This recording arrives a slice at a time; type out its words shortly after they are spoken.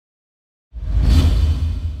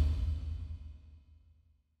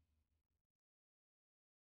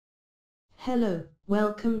Hello,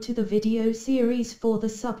 welcome to the video series for the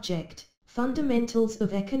subject, Fundamentals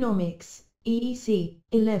of Economics,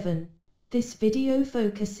 EEC-11. This video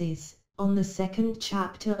focuses on the second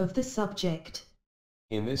chapter of the subject.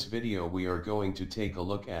 In this video we are going to take a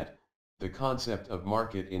look at the concept of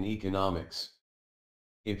market in economics.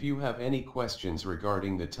 If you have any questions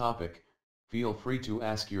regarding the topic, feel free to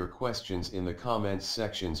ask your questions in the comments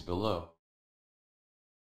sections below.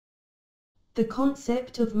 The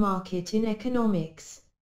concept of market in economics.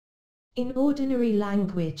 In ordinary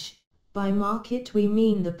language, by market we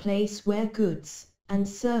mean the place where goods and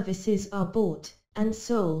services are bought and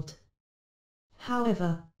sold.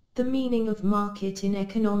 However, the meaning of market in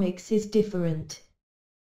economics is different.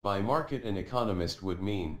 By market, an economist would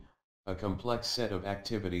mean a complex set of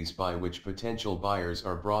activities by which potential buyers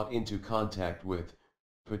are brought into contact with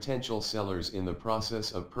potential sellers in the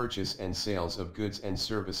process of purchase and sales of goods and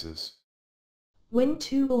services. When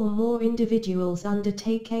two or more individuals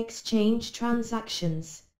undertake exchange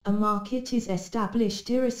transactions, a market is established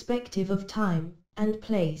irrespective of time and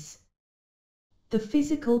place. The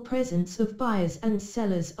physical presence of buyers and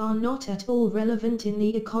sellers are not at all relevant in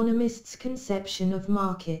the economist's conception of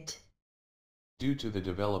market. Due to the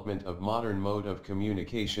development of modern mode of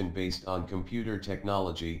communication based on computer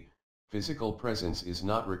technology, physical presence is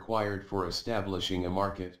not required for establishing a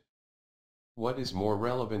market. What is more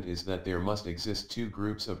relevant is that there must exist two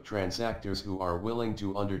groups of transactors who are willing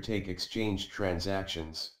to undertake exchange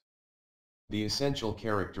transactions. The essential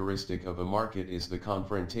characteristic of a market is the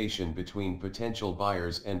confrontation between potential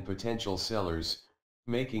buyers and potential sellers,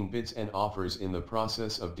 making bids and offers in the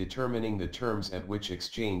process of determining the terms at which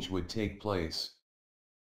exchange would take place.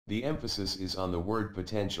 The emphasis is on the word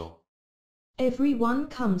potential. Everyone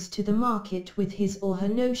comes to the market with his or her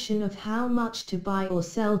notion of how much to buy or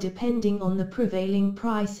sell depending on the prevailing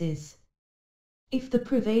prices. If the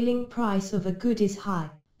prevailing price of a good is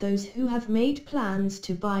high, those who have made plans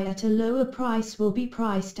to buy at a lower price will be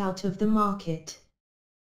priced out of the market.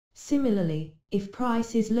 Similarly, if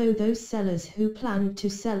price is low, those sellers who planned to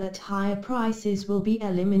sell at higher prices will be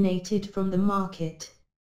eliminated from the market.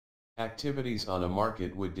 Activities on a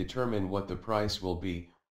market would determine what the price will be,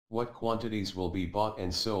 what quantities will be bought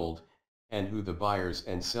and sold, and who the buyers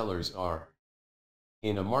and sellers are.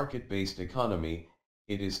 In a market-based economy,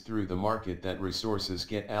 it is through the market that resources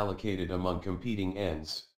get allocated among competing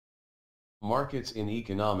ends. Markets in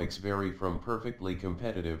economics vary from perfectly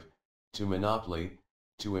competitive, to monopoly,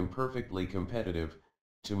 to imperfectly competitive,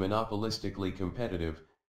 to monopolistically competitive,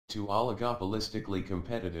 to oligopolistically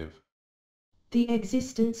competitive. The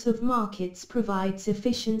existence of markets provides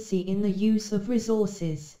efficiency in the use of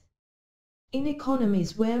resources. In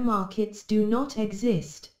economies where markets do not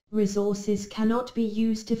exist, resources cannot be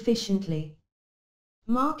used efficiently.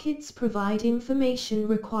 Markets provide information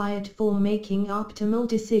required for making optimal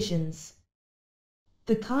decisions.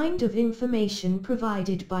 The kind of information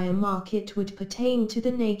provided by a market would pertain to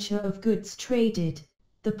the nature of goods traded,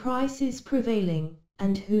 the prices prevailing,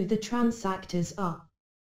 and who the transactors are.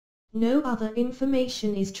 No other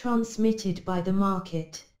information is transmitted by the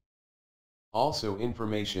market. Also,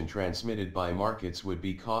 information transmitted by markets would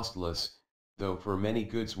be costless, though for many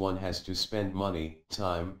goods one has to spend money,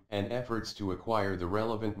 time, and efforts to acquire the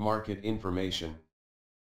relevant market information.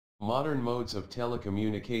 Modern modes of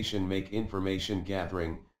telecommunication make information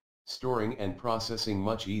gathering, storing and processing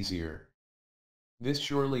much easier. This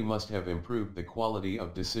surely must have improved the quality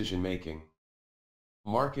of decision-making.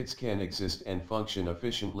 Markets can exist and function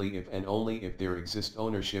efficiently if and only if there exist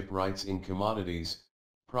ownership rights in commodities,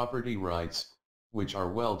 property rights, which are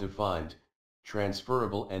well defined,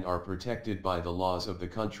 transferable and are protected by the laws of the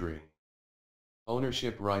country.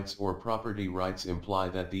 Ownership rights or property rights imply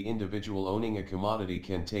that the individual owning a commodity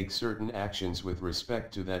can take certain actions with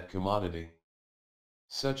respect to that commodity.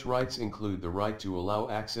 Such rights include the right to allow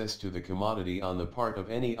access to the commodity on the part of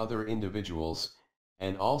any other individuals,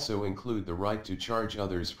 and also include the right to charge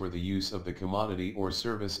others for the use of the commodity or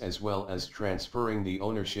service, as well as transferring the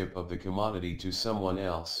ownership of the commodity to someone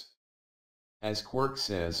else. As Quirk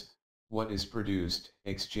says, what is produced,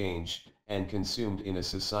 exchanged, and consumed in a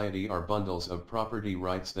society are bundles of property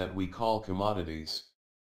rights that we call commodities.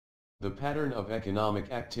 The pattern of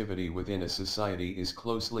economic activity within a society is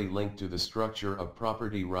closely linked to the structure of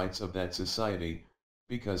property rights of that society,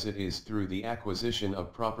 because it is through the acquisition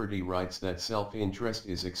of property rights that self-interest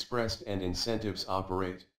is expressed and incentives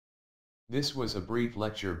operate. This was a brief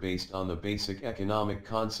lecture based on the basic economic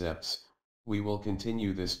concepts. We will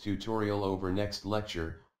continue this tutorial over next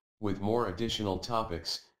lecture, with more additional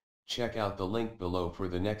topics. Check out the link below for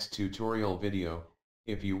the next tutorial video.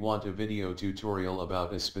 If you want a video tutorial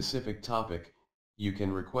about a specific topic, you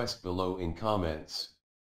can request below in comments.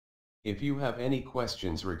 If you have any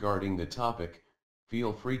questions regarding the topic,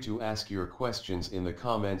 feel free to ask your questions in the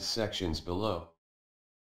comments sections below.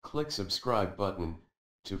 Click subscribe button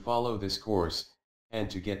to follow this course, and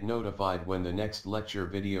to get notified when the next lecture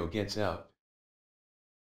video gets out.